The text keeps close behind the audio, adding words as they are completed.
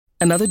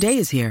Another day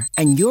is here,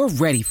 and you're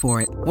ready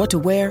for it. What to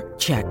wear?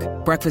 Check.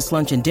 Breakfast,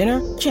 lunch, and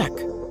dinner? Check.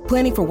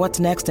 Planning for what's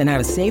next and how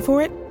to save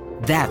for it?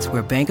 That's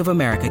where Bank of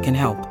America can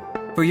help.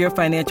 For your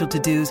financial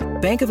to-dos,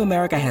 Bank of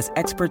America has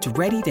experts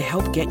ready to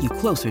help get you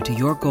closer to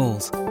your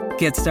goals.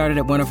 Get started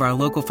at one of our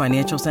local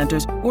financial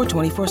centers or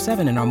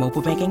 24/7 in our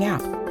mobile banking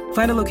app.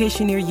 Find a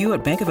location near you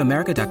at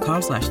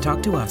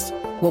bankofamerica.com/talktous.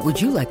 What would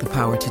you like the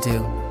power to do?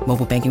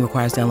 Mobile banking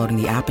requires downloading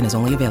the app and is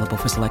only available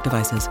for select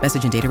devices.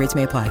 Message and data rates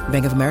may apply.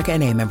 Bank of America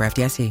N.A., member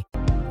FDIC.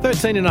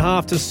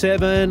 13.5 to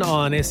 7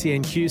 on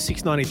SENQ,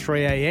 6:93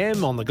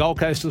 a.m. on the Gold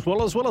Coast as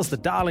well as the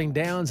Darling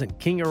Downs and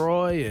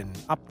Kingaroy and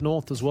up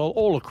north as well,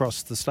 all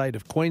across the state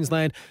of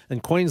Queensland.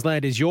 And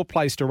Queensland is your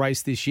place to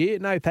race this year.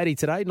 No Paddy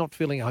today, not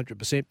feeling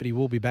 100%, but he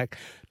will be back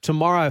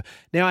tomorrow.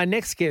 Now, our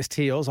next guest,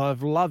 Heels,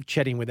 I've loved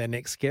chatting with our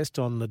next guest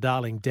on the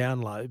Darling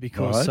Download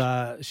because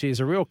she's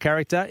a real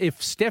character.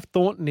 If Steph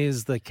Thornton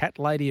is the cat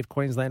lady of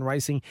Queensland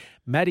racing,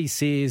 Maddie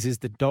Sears is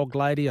the dog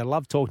lady. I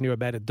love talking to her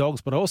about her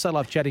dogs, but I also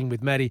love chatting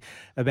with Maddie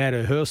about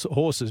her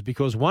horses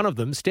because one of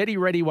them, Steady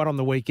Ready, won on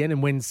the weekend.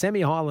 And when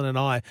Sammy Hyland and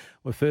I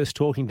were first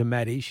talking to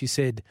Maddie, she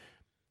said,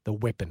 the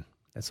weapon.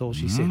 That's all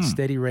she said.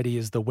 Steady Ready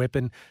is the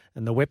weapon,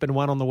 and the weapon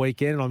won on the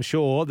weekend. And I'm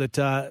sure that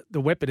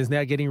the weapon is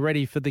now getting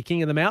ready for the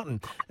King of the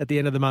Mountain at the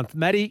end of the month.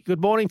 Maddie,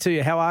 good morning to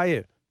you. How are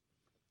you?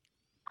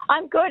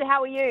 I'm good.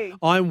 How are you?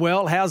 I'm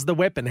well. How's the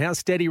weapon? How's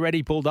Steady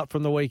Ready pulled up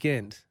from the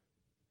weekend?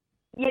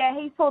 Yeah,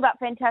 he's pulled up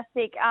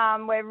fantastic.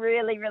 We're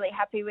really, really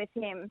happy with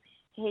him.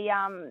 He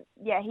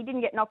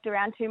didn't get knocked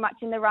around too much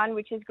in the run,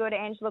 which is good.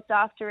 Ange looked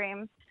after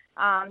him.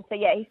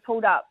 He's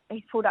pulled up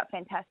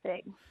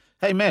fantastic.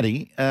 Hey,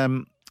 Maddie,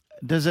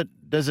 does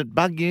it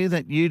bug you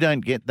that you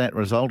don't get that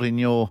result in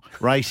your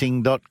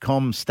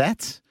racing.com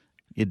stats?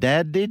 Your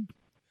dad did?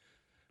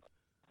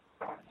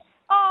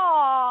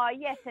 Oh,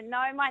 yes and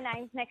no. My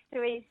name's next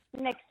to his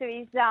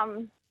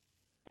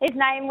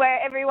name where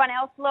everyone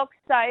else looks,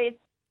 so it's,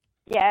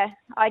 yeah,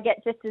 I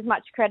get just as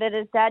much credit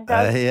as Dad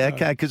does.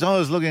 Okay, because I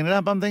was looking it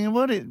up. I'm thinking,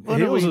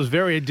 Hills was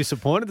very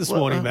disappointed this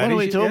morning, Maddie.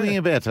 What are we talking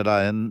about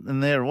today?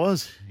 And there it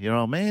was, your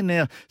old man.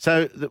 Now,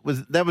 so that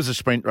was a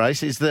sprint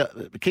race. Is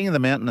the King of the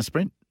Mountain a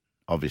sprint?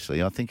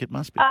 Obviously, I think it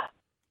must be.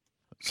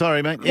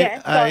 Sorry, mate.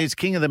 Is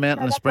King of the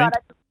Mountain a sprint?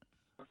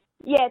 Right.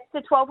 Yeah, it's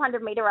the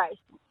 1,200-metre race.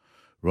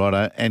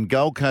 Righto. And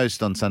Gold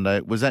Coast on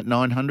Sunday, was that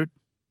 900?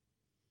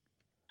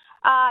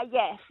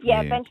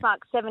 Yeah, benchmark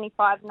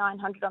 75,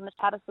 900 on the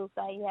Tattersall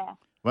Day, yeah.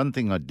 One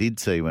thing I did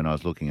see when I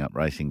was looking up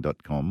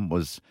racing.com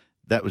was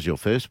that was your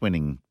first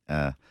winning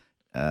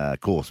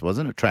course,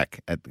 wasn't it?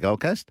 Track at the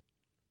Gold Coast?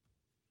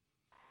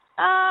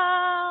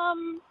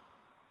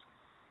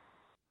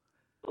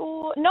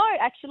 No,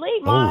 actually.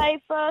 My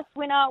first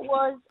winner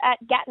was at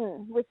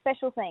Gatton with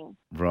Special Thing.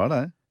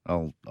 Righto.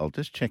 I'll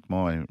just check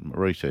my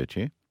research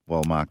here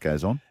while Mark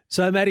goes on.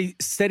 So, Maddie,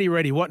 Steady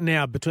Ready, what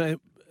now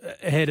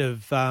ahead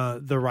of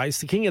the race?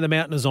 The King of the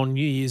Mountain is on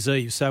New Year's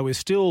Eve, so we're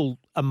still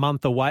a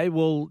month away.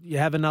 Will you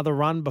have another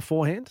run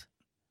beforehand?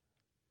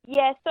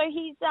 Yeah, so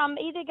he's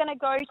either going to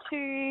go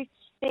to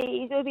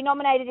he'll be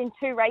nominated in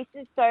two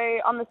races. So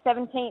on the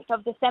 17th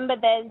of December,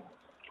 there's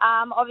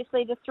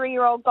obviously the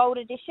 3-year-old Gold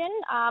Edition,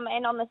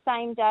 and on the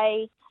same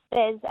day,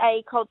 there's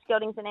a Colt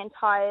Skeldings and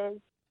Entires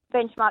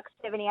benchmark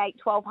 78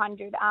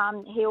 1200.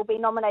 He'll be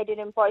nominated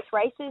in both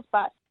races,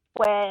 but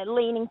we're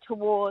leaning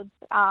towards,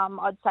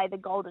 I'd say, the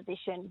Gold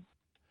Edition.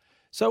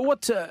 So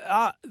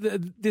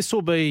this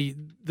will be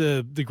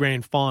the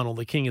grand final,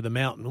 the King of the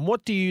Mountain.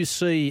 What do you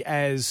see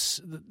as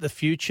the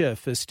future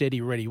for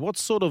Steady Ready? What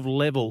sort of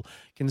level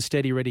can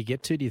Steady Ready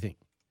get to, do you think?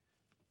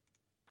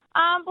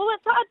 Well,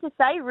 it's hard to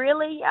say,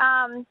 really.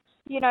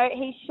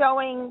 He's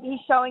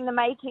showing the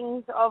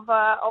makings of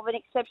an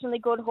exceptionally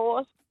good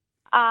horse.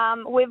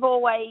 We've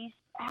always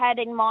had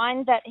in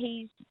mind that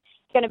he's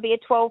going to be a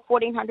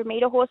 1,100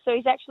 metre horse, so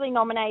he's actually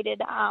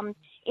nominated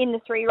in the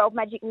 3-year-old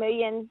Magic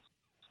Millions.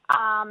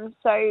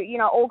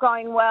 All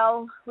going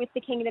well with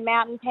the King of the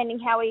Mountain, pending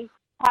how he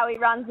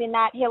runs in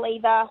that, he'll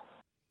either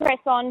press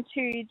on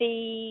to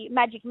the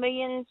Magic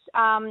Millions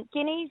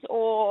guineas,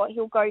 or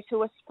he'll go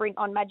to a sprint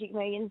on Magic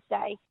Millions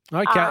Day.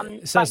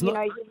 Okay, so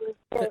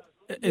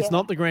it's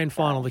not the grand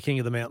final, the King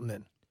of the Mountain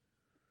then?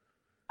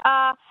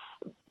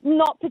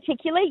 Not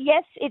particularly.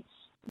 Yes, it's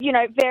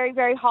very,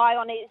 very high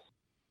on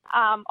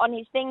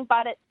his thing,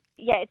 but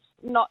it's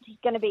not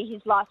going to be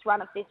his last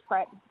run of this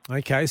prep.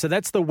 Okay, so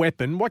that's the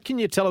weapon. What can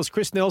you tell us?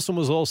 Chris Nelson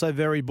was also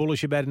very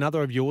bullish about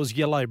another of yours,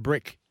 Yellow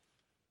Brick.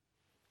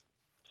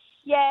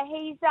 Yeah,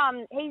 he's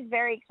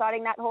very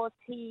exciting, that horse.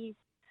 He's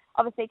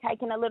obviously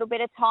taken a little bit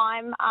of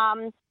time.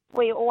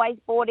 We always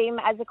bought him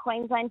as a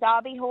Queensland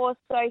Derby horse,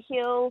 so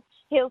he'll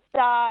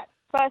start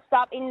first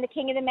up in the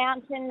King of the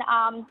Mountain.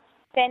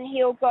 Then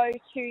he'll go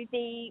to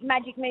the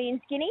Magic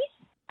Millions Guineas.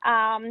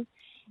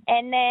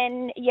 And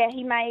then,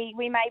 we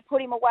may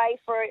put him away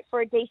for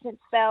a decent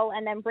spell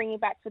and then bring him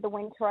back for the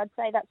winter. I'd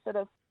say that's sort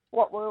of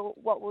what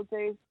we'll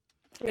do.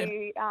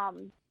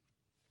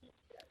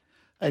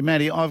 Hey,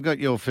 Maddie, I've got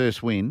your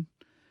first win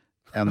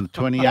on the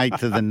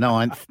 28th of the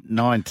 9th,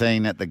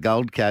 19 at the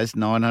Gold Coast,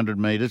 900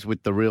 metres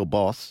with the real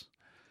boss.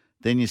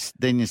 then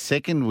your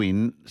second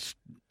win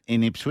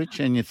in Ipswich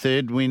and your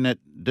third win at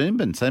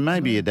Doomben. So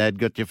maybe your dad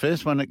got your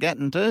first one at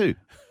Gatton too.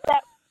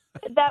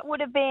 That would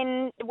have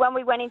been when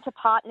we went into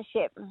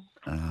partnership.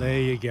 There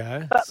you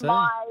go. But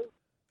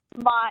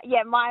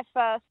my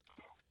first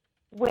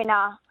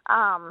winner,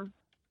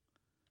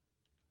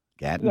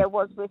 Gatton.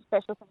 was with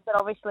Specialton, but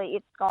obviously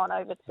it's gone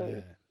over to.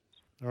 Yeah.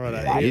 All right,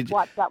 Dad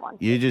wiped that one.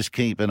 You just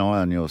keep an eye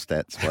on your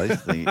stats, please.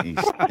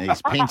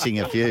 He's pinching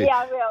a few.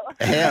 Yeah,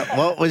 I will.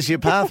 What was your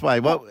pathway?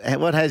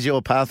 What has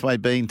your pathway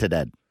been to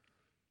Dad?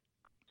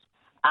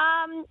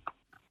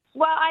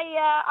 Well,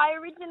 I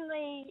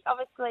originally,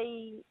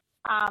 obviously,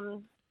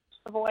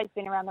 I've always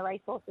been around the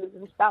racehorses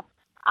and stuff.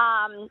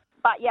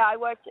 But yeah, I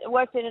worked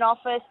in an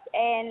office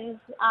and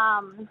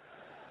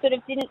sort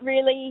of didn't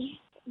really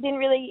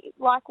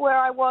like where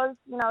I was.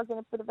 You know, I was in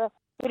a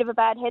bit of a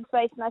bad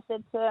headspace, and I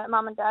said to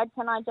Mum and Dad,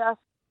 "Can I just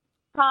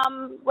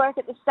come work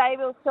at the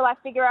stables till I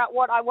figure out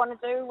what I want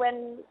to do?"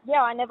 When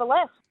I never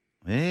left.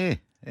 Yeah,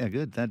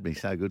 good. That'd be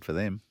so good for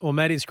them. Well,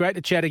 Maddie, it's great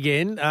to chat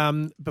again.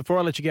 Before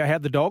I let you go,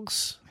 how'd the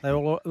dogs?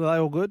 Are they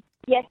all good?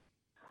 Yes,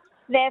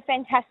 they're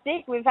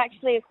fantastic. We've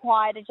actually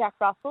acquired a Jack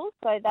Russell,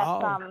 so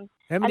that's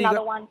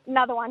another one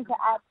to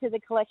add to the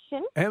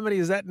collection. How many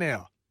is that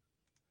now?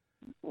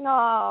 No,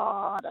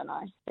 I don't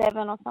know,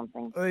 7 or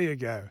something. There you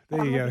go.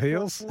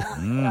 Heels.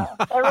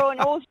 They're all in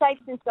all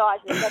shapes and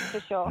sizes, that's for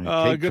sure.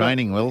 Keep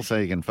training well so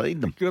you can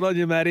feed them. Good on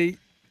you, Maddie.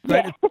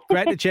 Great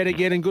to chat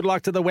again, and good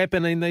luck to the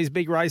weapon in these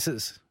big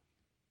races.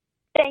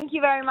 Thank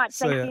you very much.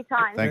 Thanks for your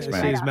time. Thanks,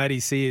 Maddie. Here's Maddie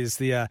Sears,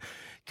 the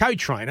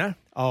co-trainer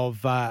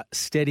of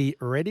Steady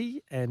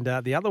Ready, and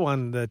the other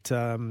one that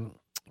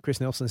Chris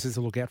Nelson says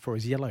to look out for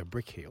is Yellow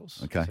Brick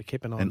Heels. Okay. So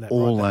keep an eye on and that.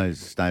 all those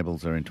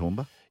stables are in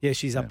Toowoomba? Yeah,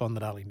 she's up on the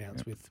Darling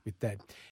Downs with Dad.